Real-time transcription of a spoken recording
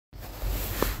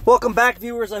Welcome back,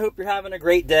 viewers. I hope you're having a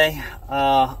great day.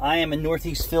 I am in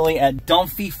Northeast Philly at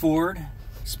Dunphy Ford.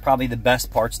 It's probably the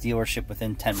best parts dealership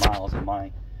within 10 miles of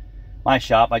my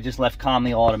shop. I just left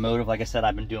Conley Automotive. Like I said,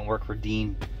 I've been doing work for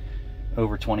Dean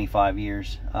over 25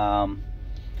 years. So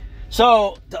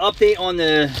to update on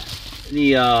the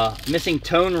missing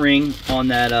tone ring on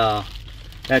that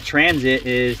Transit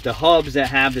is the hubs that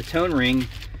have the tone ring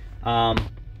are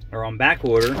on back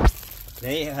order.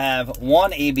 They have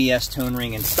one ABS tone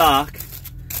ring in stock,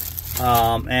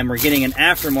 and we're getting an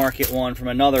aftermarket one from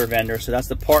another vendor. So that's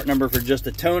the part number for just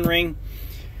the tone ring.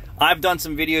 I've done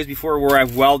some videos before where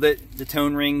I've welded the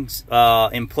tone rings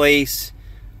in place.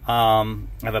 I've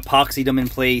epoxied them in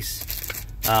place.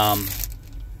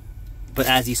 But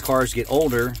as these cars get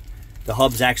older, the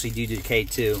hubs actually do decay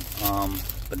too.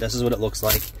 But this is what it looks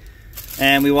like.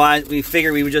 And we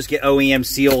figured we would just get OEM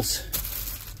seals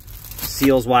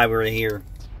while we were here.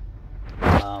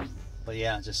 But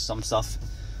yeah, just some stuff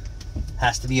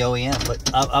has to be OEM.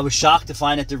 But I was shocked to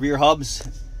find that the rear hubs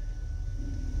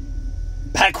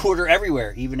back order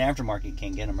everywhere. Even aftermarket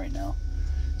can't get them right now.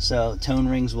 So tone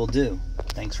rings will do.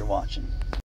 Thanks for watching.